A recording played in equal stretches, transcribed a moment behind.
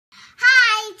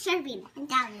Shervin and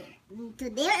Calvin.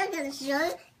 Today I'm going to show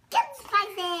you Kids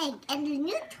Spice Egg and the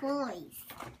new toys.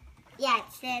 Yeah,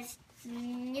 it says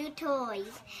new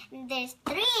toys. And there's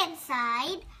 3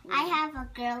 inside. I have a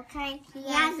girl kind. He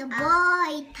has a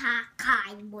boy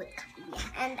kind.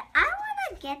 And I want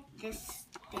to get this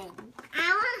thing.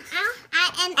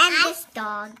 And this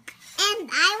dog. And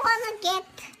I want to get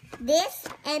this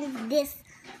and this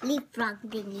leapfrog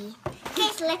thingy. Okay,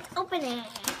 so let's open it.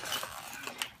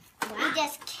 Wow.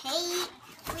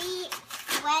 We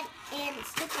went in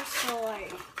Superstore.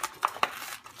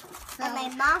 So, and my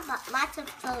mom bought lots of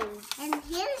clothes. And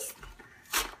here's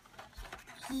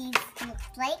he looks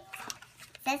like.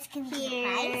 This can be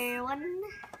here one.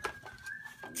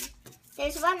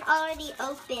 There's one already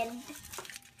opened.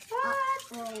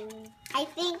 What? I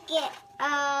think it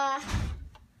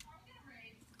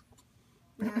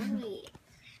yummy.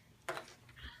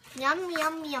 Yum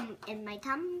yum yum in my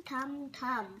tum.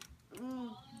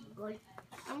 Good.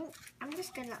 I'm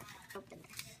just gonna open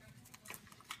this.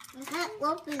 I can't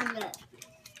open it.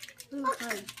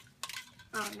 Okay.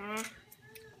 Oh nah.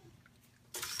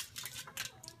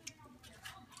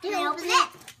 Can I open it?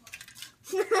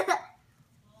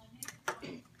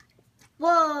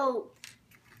 Whoa!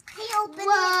 Can you open it?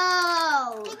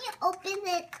 Can you open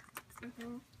it?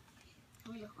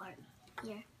 Really hard.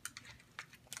 Here.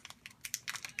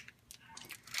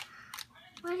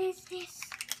 What is this?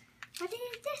 What is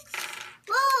this?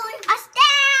 Whoa! A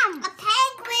stamp! A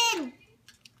penguin!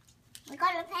 We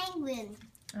got a penguin.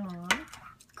 Aww.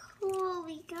 Cool,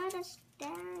 we got a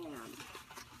stamp.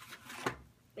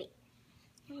 Wait.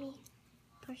 Let me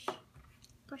push.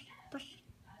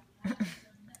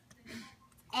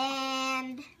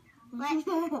 And let me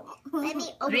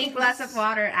open Drink lots of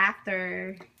water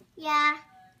after. Yeah.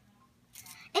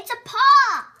 It's a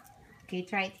paw! Okay,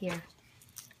 try it here.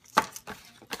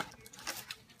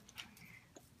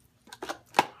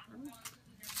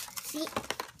 See?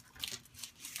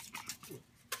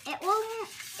 It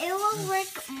will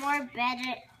work more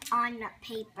better on the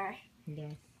paper.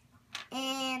 Yes.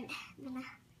 And I'm gonna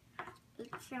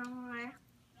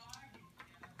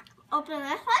open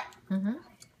this one. Mm-hmm.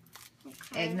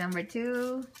 Okay. Egg number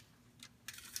 2.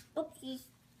 Oopsies.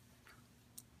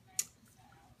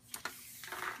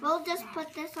 We'll just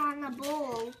put this on the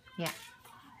bowl. Yeah.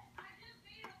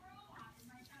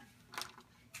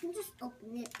 You just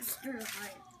open it. It's too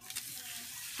hard.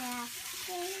 Yeah.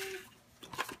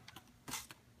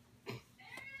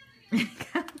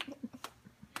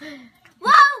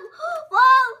 Whoa!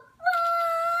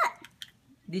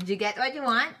 Did you get what you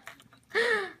want?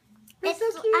 It's so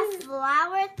a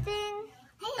flower thing.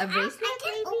 Hey, A bracelet, I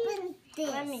can open this.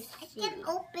 Let me see. I can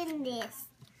open this.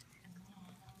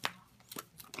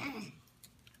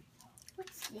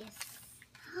 What's this?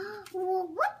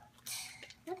 What?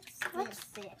 What's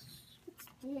this?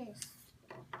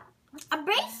 A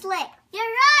bracelet. You're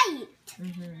right.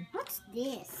 Mm-hmm. What's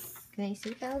this? Can you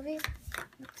see, Calvin?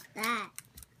 What's that?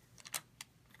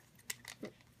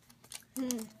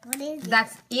 What is it?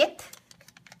 That's it?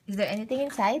 Is there anything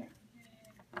inside?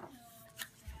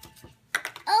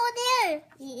 Oh, there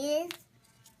he is.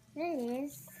 There he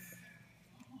is.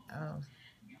 Oh.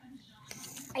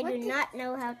 I do not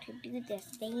know how to do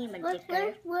this thingy,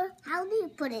 how do you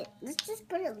put it? Let's just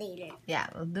put it later. Yeah,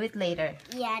 we'll do it later.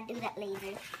 Yeah, do that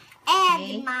later. And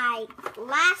Okay. my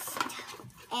last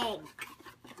egg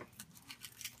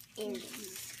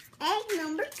is egg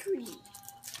number 3.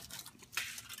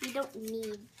 You don't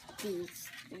need these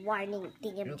warning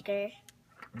thingamajigger.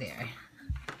 There.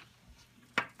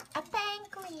 A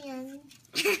penguin.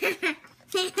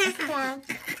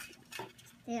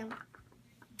 Yeah.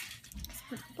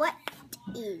 What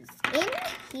is in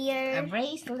here? A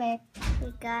bracelet.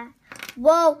 We got.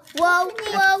 Whoa! A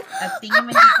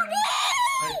thingamajigger.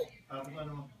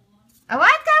 A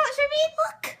what, Shervin?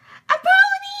 Look! A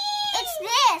pony! It's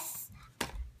this!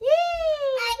 Yay!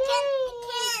 I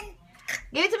can.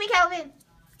 Give it to me, Calvin.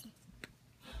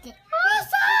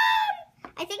 Awesome!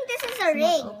 I think this is a It's ring.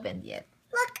 not opened yet.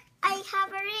 Look, I have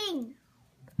a ring.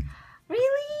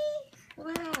 Really?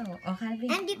 Wow. Oh,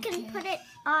 Calvin. And you can put it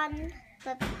on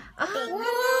the thing.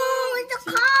 Oh, It's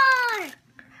a car!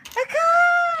 a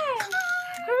car!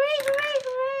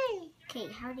 Hooray! Okay,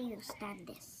 how do you stand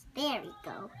this? There we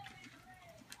go.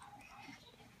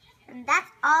 And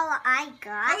that's all I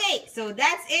got. Okay, so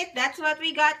that's it. That's what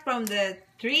we got from the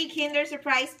 3 Kinder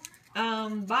Surprise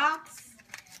box.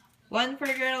 1 for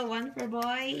girl, 1 for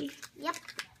boy. Yep,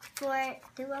 for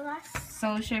 2 of us.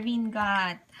 So Shervin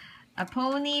got a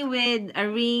pony with a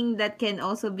ring that can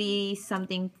also be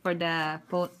something for the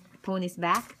pony's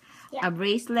back. Yeah. A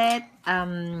bracelet,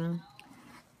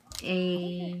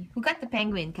 Who got the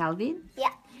penguin? Calvin? Yeah.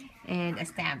 And a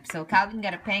stamp. So Calvin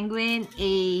got a penguin,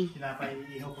 yes,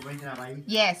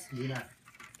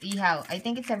 ihaw. I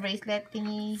think it's a bracelet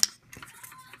thingy.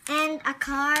 And a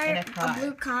car, And a car.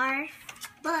 blue car.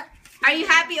 But Are you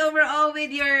happy overall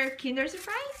with your Kinder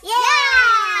Surprise? yeah!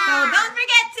 So don't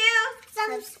forget to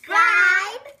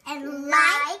subscribe and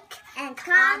like and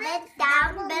comment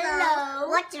down below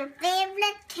what's your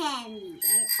favorite candy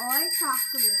or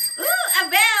chocolate. a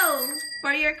bell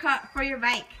for your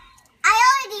bike. I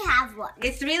already have one.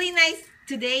 It's really nice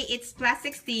today. It's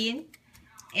 +16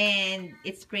 and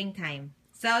it's springtime.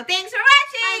 So thanks for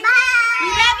watching. Bye. We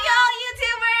love you all,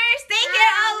 YouTubers. Take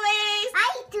care always. Hi,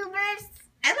 YouTubers.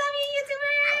 I love you,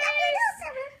 YouTubers. I love you,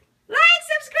 YouTubers. Like,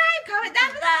 subscribe, comment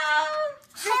down below.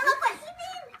 Hey, look what he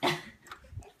did.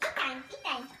 Tea time, tea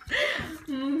time.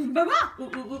 Bye-bye.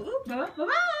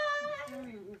 Bye-bye.